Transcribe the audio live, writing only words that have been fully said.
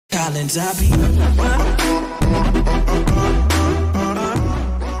Collins, I be.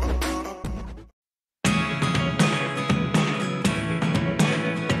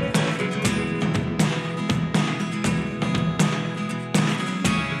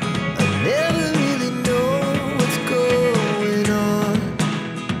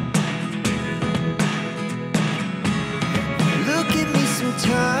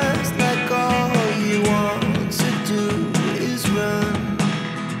 Sometimes like all you want to do is run.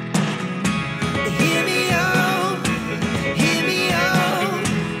 Hear me out,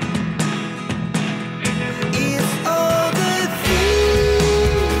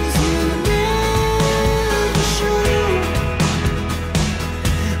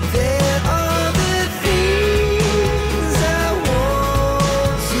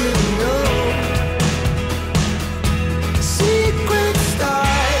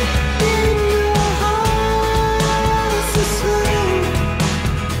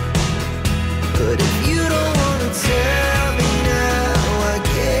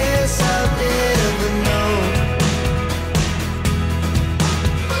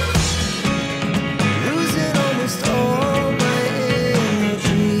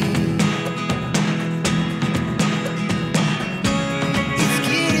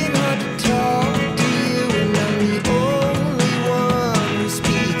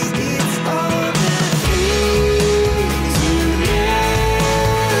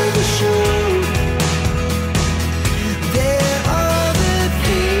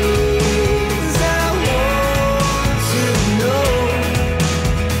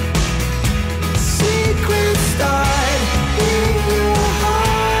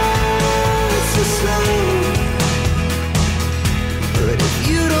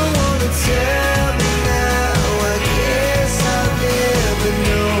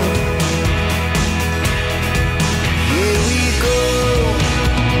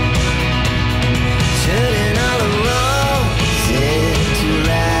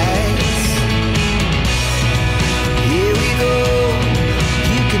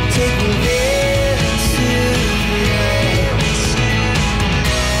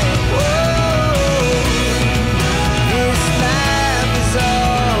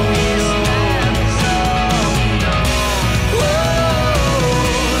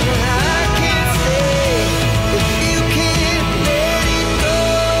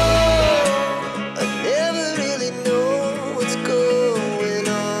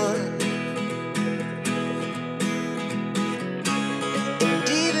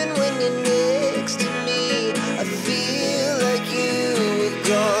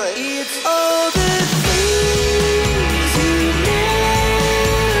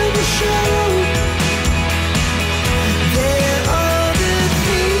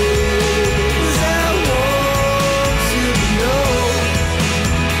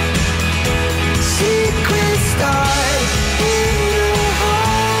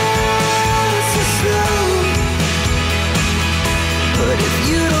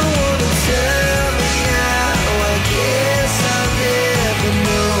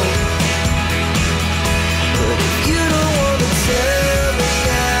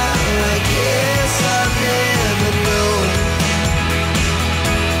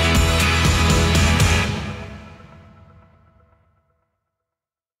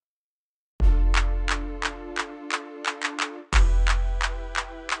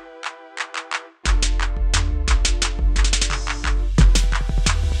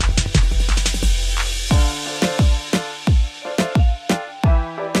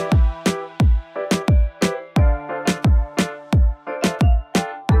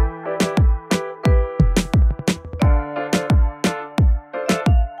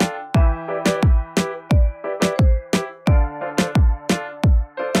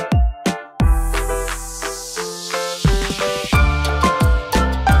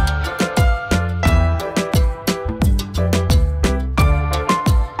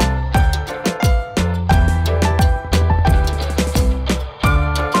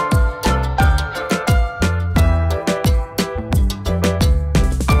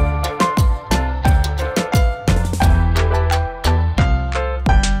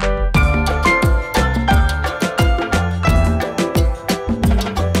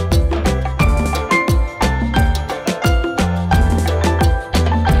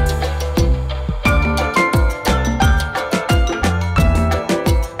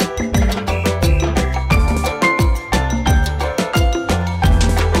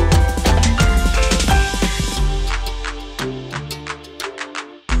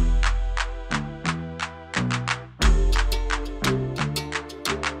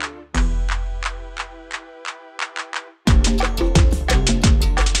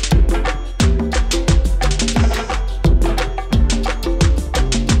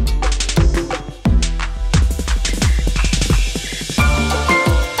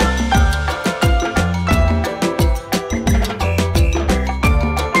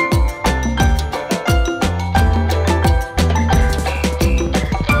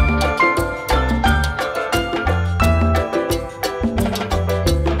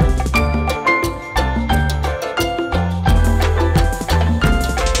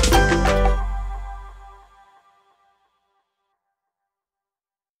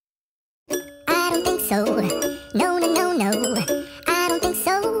 so. No, no, no, no. I don't think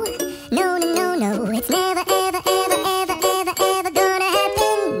so. No, no, no, no. It's never, ever, ever, ever, ever, ever gonna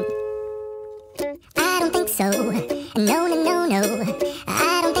happen. I don't think so. No, no, no, no.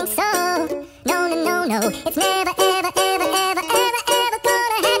 I don't think so. No, no, no, no. It's never, ever, ever, ever, ever, ever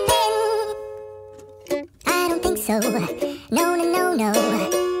gonna happen. I don't think so. No, no, no, no.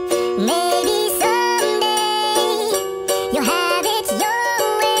 Maybe someday you'll have it your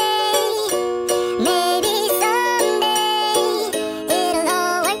way. Maybe someday it'll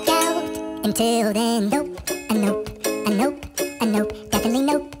all work out. Until then, nope, a nope, a nope, a nope, definitely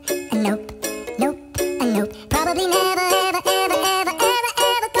nope, a nope, nope, a nope. Probably never, ever, ever, ever, ever,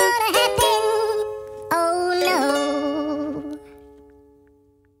 ever gonna happen. Oh no.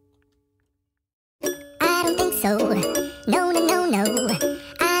 I don't think so. No, no, no, no.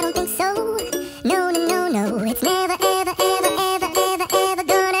 I don't think so. No, no, no, no. It's never, ever, ever, ever, ever, ever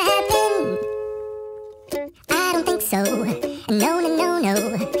gonna happen. I don't think so. No, no, no, no.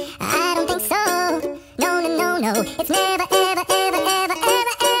 I don't think so. No, no, no, no. It's never, ever, ever, ever,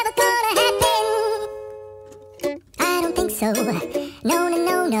 ever, ever gonna happen. I don't think so. No, no,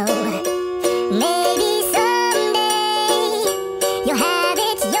 no, no. Maybe someday you'll have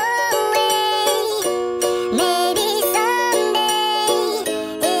it your way. Maybe someday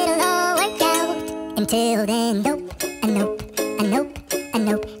it'll all work out. Until then, nope, a nope, a nope, a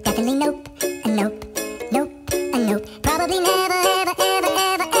nope, definitely nope, a nope, nope, a nope.